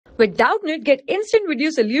With Doubtnut, get instant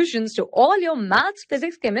video solutions to all your maths,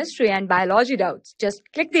 physics, chemistry, and biology doubts. Just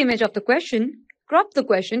click the image of the question, crop the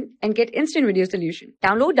question, and get instant video solution.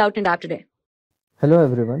 Download Doubtnut app today. Hello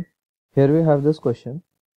everyone, here we have this question.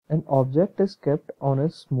 An object is kept on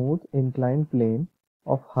a smooth inclined plane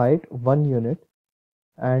of height 1 unit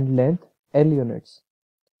and length L units.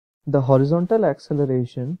 The horizontal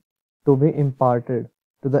acceleration to be imparted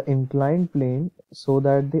to the inclined plane so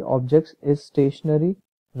that the object is stationary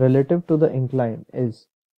relative to the incline is.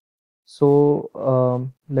 So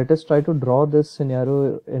let us try to draw this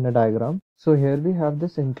scenario in a diagram. So here we have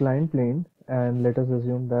this inclined plane, and let us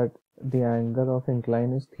assume that the angle of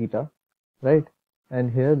incline is theta, right?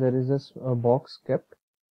 And here there is a box kept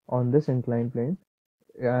on this inclined plane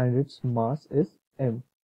and its mass is m,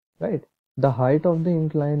 right? The height of the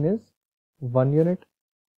incline is 1 unit,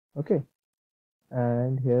 okay,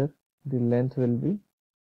 and here the length will be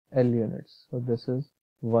L units. So this is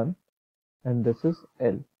 1 and this is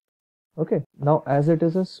L. Okay, now as it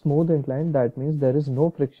is a smooth incline, that means there is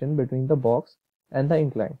no friction between the box and the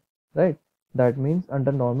incline, right? That means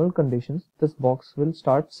under normal conditions, this box will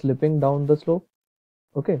start slipping down the slope.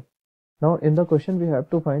 Okay, now in the question we have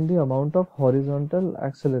to find the amount of horizontal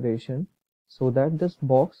acceleration so that this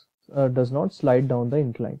box does not slide down the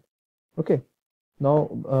incline. Okay,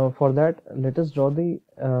 now for that, let us draw the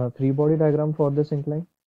free body diagram for this incline.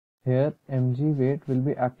 Here mg weight will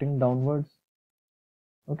be acting downwards,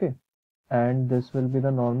 okay, and this will be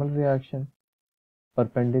the normal reaction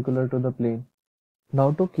perpendicular to the plane.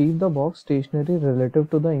 Now to keep the box stationary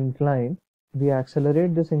relative to the incline, we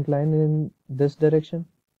accelerate this incline in this direction.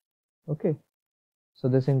 Okay, so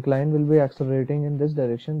this incline will be accelerating in this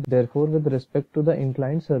direction. Therefore, with respect to the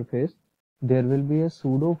inclined surface, there will be a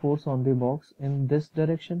pseudo force on the box in this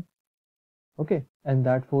direction. Okay, and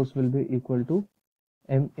that force will be equal to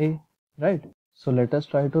MA, right? So let us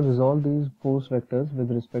try to resolve these force vectors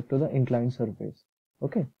with respect to the inclined surface.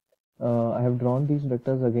 Okay, I have drawn these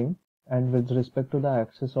vectors again, and with respect to the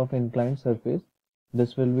axis of inclined surface,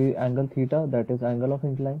 this will be angle theta, that is angle of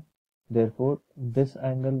incline. Therefore, this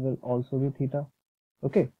angle will also be theta.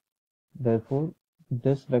 Okay, therefore,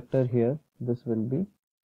 this vector here, this will be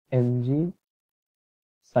mg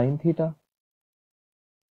sine theta.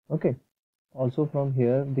 Okay, also from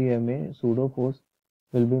here, the MA pseudo force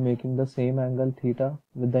will be making the same angle theta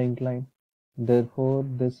with the incline. Therefore,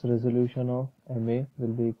 this resolution of MA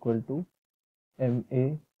will be equal to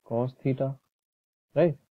MA cos theta,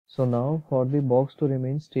 right? So now for the box to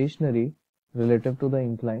remain stationary relative to the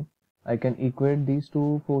incline, I can equate these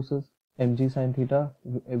two forces. Mg sin theta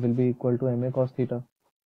will be equal to MA cos theta,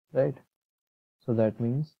 right? So that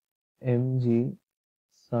means Mg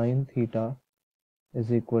sin theta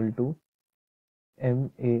is equal to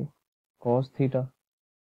MA cos theta,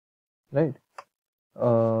 right?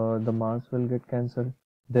 The mass will get cancelled.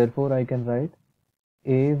 Therefore, I can write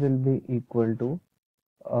A will be equal to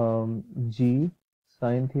G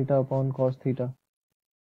sin theta upon cos theta.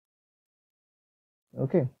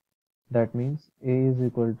 Okay, that means A is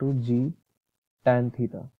equal to G tan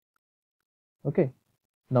theta. Okay,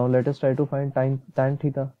 now let us try to find tan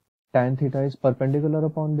theta. Tan theta is perpendicular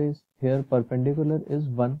upon base. Here perpendicular is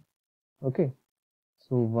 1. Okay,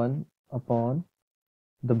 so 1 upon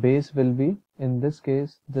the base will be, in this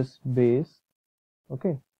case, this base.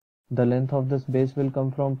 Okay, the length of this base will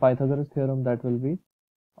come from Pythagoras theorem, that will be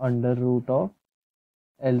under root of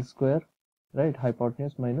L square, right?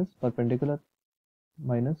 Hypotenuse minus perpendicular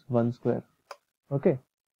minus 1 square. Okay,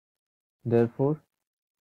 therefore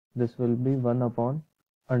this will be 1 upon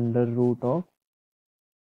under root of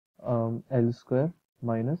L square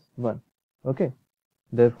minus 1. Okay,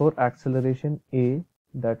 therefore acceleration A,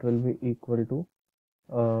 that will be equal to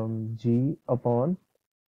G upon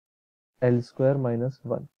L square minus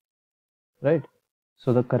 1, right?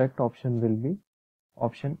 So the correct option will be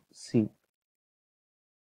option C.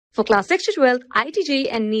 For class 6 to 12, IIT JEE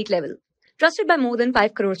and NEET level. Trusted by more than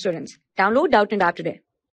 5 crore students. Download Doubtnut app today.